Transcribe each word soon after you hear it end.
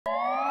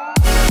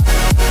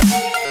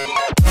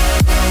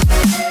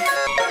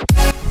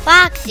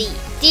Foxy,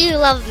 do you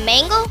love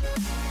mango?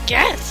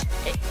 Yes,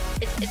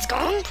 it's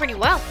going pretty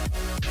well.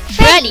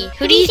 Freddy,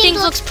 who do you think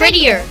looks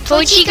prettier,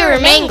 Toy Chica or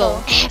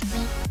Mango?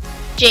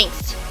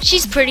 Jinx,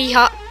 she's pretty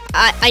hot.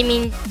 I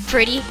mean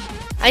pretty.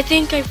 I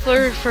think I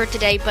flirted with her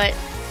today, but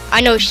I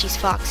know she's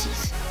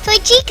Foxy's. Toy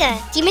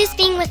Chica, do you miss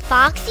being with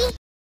Foxy?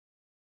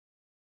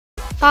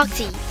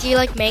 Foxy, do you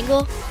like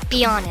Mango?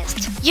 Be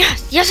honest.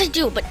 Yes I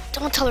do, but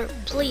don't tell her,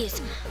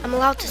 please. I'm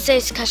allowed to say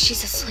it's because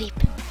she's asleep.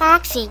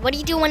 Foxy, what do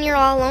you do when you're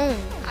all alone?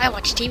 I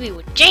watch TV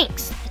with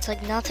Jinx. It's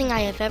like nothing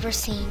I have ever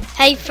seen.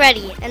 Hey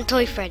Freddy and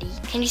Toy Freddy,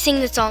 can you sing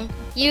the song?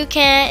 You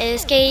can't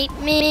escape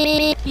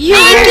me. You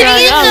can't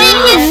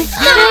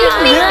escape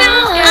me.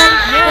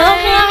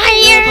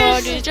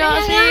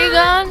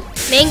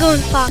 Mango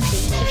and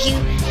Foxy, if you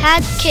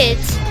had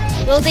kids,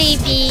 will they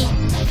be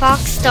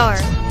Fox Star,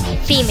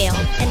 female,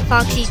 and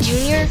Foxy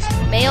Jr.,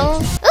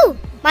 male? Ooh,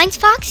 mine's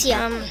Foxy.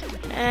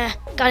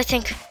 Gotta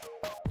think.